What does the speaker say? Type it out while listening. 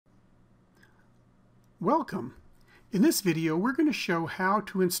Welcome! In this video we're going to show how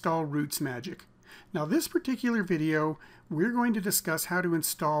to install RootsMagic. Now this particular video we're going to discuss how to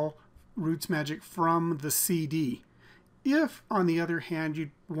install RootsMagic from the CD. If on the other hand you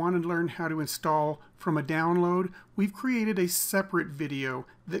want to learn how to install from a download, we've created a separate video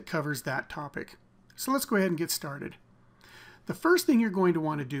that covers that topic. So let's go ahead and get started. The first thing you're going to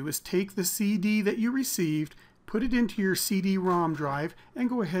want to do is take the CD that you received, put it into your CD-ROM drive, and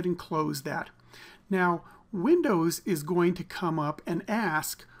go ahead and close that. Now, Windows is going to come up and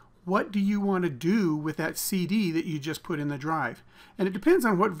ask, what do you want to do with that CD that you just put in the drive? And it depends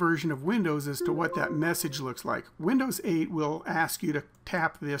on what version of Windows as to what that message looks like. Windows 8 will ask you to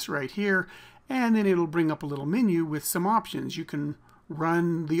tap this right here, and then it'll bring up a little menu with some options. You can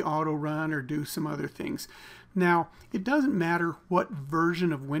run the auto run or do some other things. Now, it doesn't matter what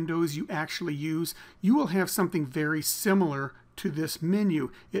version of Windows you actually use, you will have something very similar to this menu.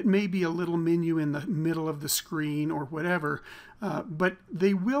 It may be a little menu in the middle of the screen or whatever, but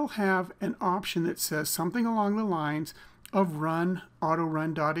they will have an option that says something along the lines of run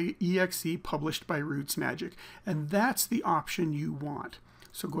autorun.exe published by RootsMagic, and that's the option you want.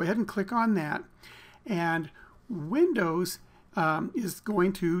 So go ahead and click on that, and Windows is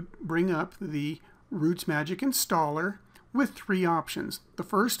going to bring up the RootsMagic Installer with three options. The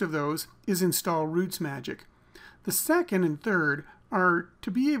first of those is install RootsMagic. The second and third are to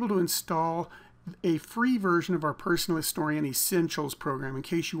be able to install a free version of our Personal Historian Essentials program in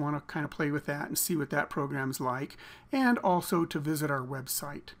case you want to kind of play with that and see what that program's like, and also to visit our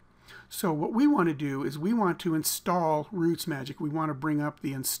website. So what we want to do is we want to install RootsMagic. We want to bring up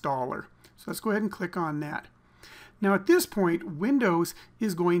the installer. So let's go ahead and click on that. Now at this point, Windows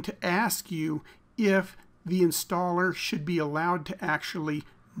is going to ask you if the installer should be allowed to actually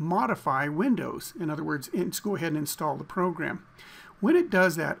modify Windows. In other words, let's go ahead and install the program. When it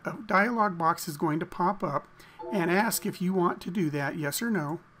does that, a dialog box is going to pop up and ask if you want to do that, yes or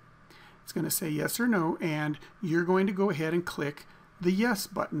no. It's going to say yes or no, and you're going to go ahead and click the yes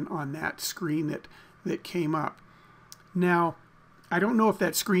button on that screen that came up. Now, I don't know if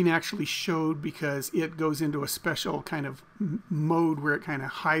that screen actually showed because it goes into a special kind of mode where it kind of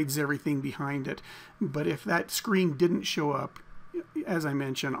hides everything behind it. But if that screen didn't show up, as I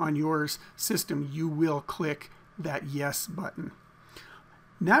mentioned, on your system, you will click that yes button.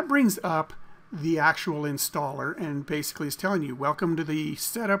 And that brings up the actual installer and basically is telling you, welcome to the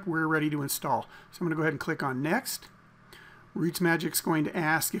setup, we're ready to install. So I'm going to go ahead and click on next. RootsMagic's going to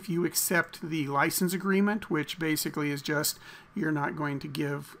ask if you accept the license agreement, which basically is just you're not going to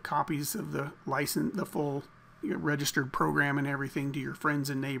give copies of the license, the full registered program and everything to your friends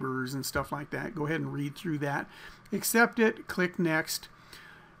and neighbors and stuff like that. Go ahead and read through that. Accept it, click next.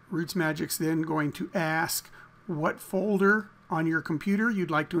 RootsMagic's then going to ask what folder on your computer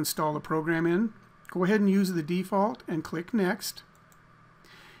you'd like to install the program in. Go ahead and use the default and click next.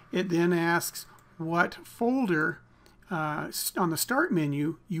 It then asks what folder on the start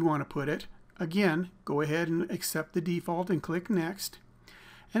menu you want to put it. Again, go ahead and accept the default and click next.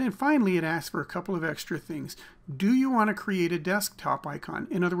 And then finally it asks for a couple of extra things. Do you want to create a desktop icon?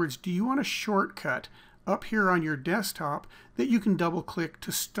 In other words, do you want a shortcut up here on your desktop that you can double click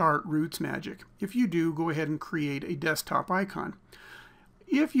to start RootsMagic? If you do, go ahead and create a desktop icon.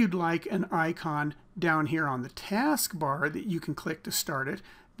 If you'd like an icon down here on the taskbar that you can click to start it,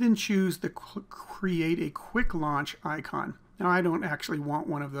 then choose the create a quick launch icon. Now I don't actually want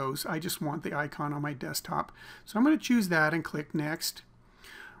one of those, I just want the icon on my desktop. So I'm going to choose that and click next.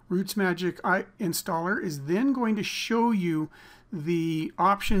 RootsMagic Installer is then going to show you the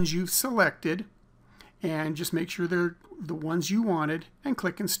options you've selected, and just make sure they're the ones you wanted and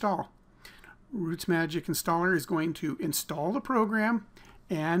click install. RootsMagic Installer is going to install the program,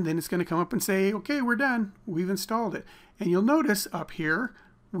 and then it's going to come up and say, okay, we're done, we've installed it. And you'll notice up here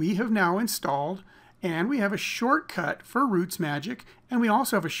we have now installed, and we have a shortcut for RootsMagic, and we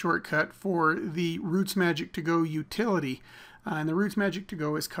also have a shortcut for the RootsMagic To Go utility. And the RootsMagic To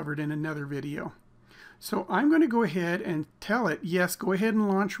Go is covered in another video. So I'm going to go ahead and tell it, yes, go ahead and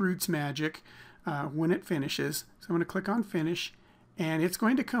launch RootsMagic when it finishes. So I'm going to click on Finish, and it's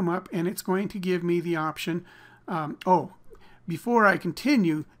going to come up and it's going to give me the option. Before I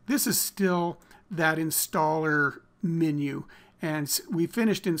continue, this is still that installer menu. And we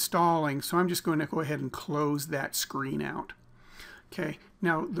finished installing, so I'm just going to go ahead and close that screen out. Okay,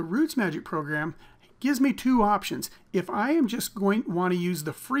 now the RootsMagic program gives me two options. If I am just want to use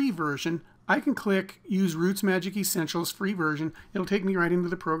the free version, I can click Use RootsMagic Essentials free version. It'll take me right into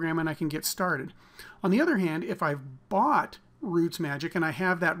the program and I can get started. On the other hand, if I've bought RootsMagic and I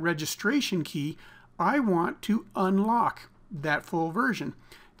have that registration key, I want to unlock that full version.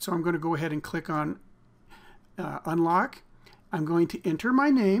 So I'm going to go ahead and click on unlock. I'm going to enter my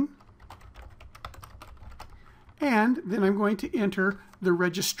name, and then I'm going to enter the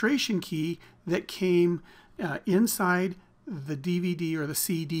registration key that came inside the DVD or the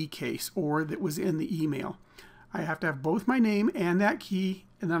CD case, or that was in the email. I have to have both my name and that key,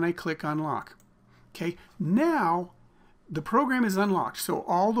 and then I click unlock. Okay, now the program is unlocked, so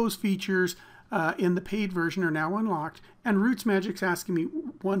all those features in the paid version are now unlocked, and RootsMagic's asking me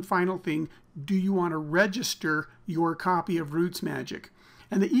one final thing: do you want to register your copy of RootsMagic?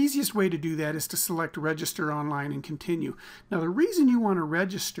 And the easiest way to do that is to select Register Online and Continue. Now, the reason you want to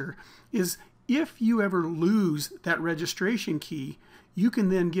register is if you ever lose that registration key, you can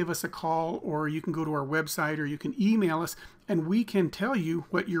then give us a call, or you can go to our website, or you can email us, and we can tell you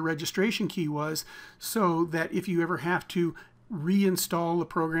what your registration key was, so that if you ever have to reinstall the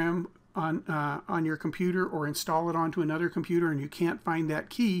program on your computer or install it onto another computer and you can't find that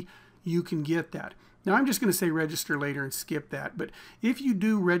key, you can get that. Now, I'm just going to say register later and skip that, but if you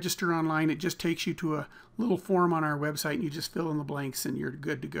do register online, it just takes you to a little form on our website, and you just fill in the blanks and you're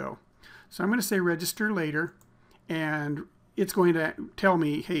good to go. So I'm going to say register later, and it's going to tell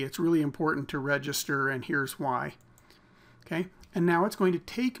me, hey, it's really important to register, and here's why. Okay, and now it's going to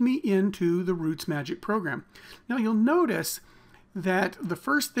take me into the RootsMagic program. Now, you'll notice that the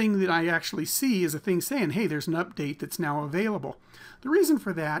first thing that I actually see is a thing saying, hey, there's an update that's now available. The reason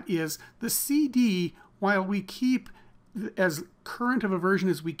for that is the CD, while we keep as current of a version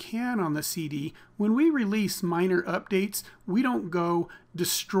as we can on the CD, when we release minor updates, we don't go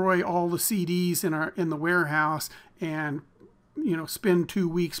destroy all the CDs in the warehouse and spend 2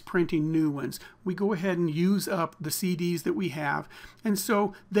 weeks printing new ones. We go ahead and use up the CDs that we have, and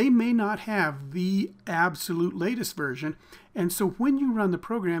so they may not have the absolute latest version, and so when you run the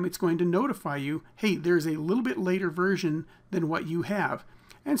program, it's going to notify you, hey, there's a little bit later version than what you have.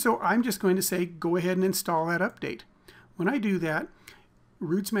 And so I'm just going to say, go ahead and install that update. When I do that,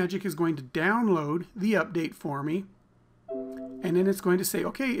 RootsMagic is going to download the update for me, and then it's going to say,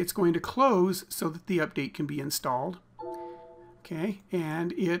 okay, it's going to close so that the update can be installed. Okay,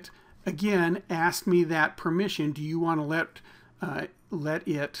 and it again asked me that permission. Do you want to let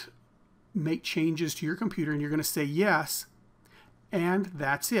it make changes to your computer? And you're going to say yes, and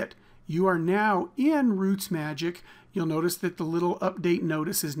that's it. You are now in RootsMagic. You'll notice that the little update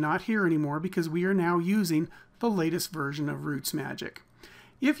notice is not here anymore because we are now using the latest version of RootsMagic.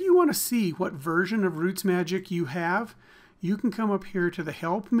 If you want to see what version of RootsMagic you have, you can come up here to the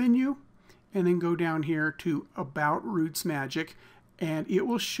Help menu and then go down here to About RootsMagic, and it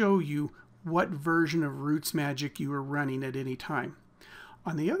will show you what version of RootsMagic you are running at any time.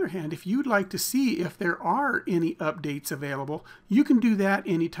 On the other hand, if you'd like to see if there are any updates available, you can do that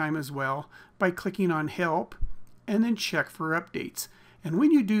anytime as well by clicking on Help and then Check for Updates. And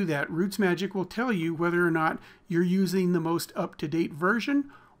when you do that, RootsMagic will tell you whether or not you're using the most up-to-date version,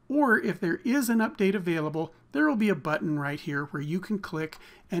 or if there is an update available, there will be a button right here where you can click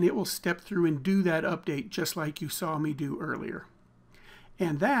and it will step through and do that update just like you saw me do earlier.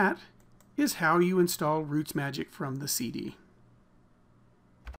 And that is how you install RootsMagic from the CD.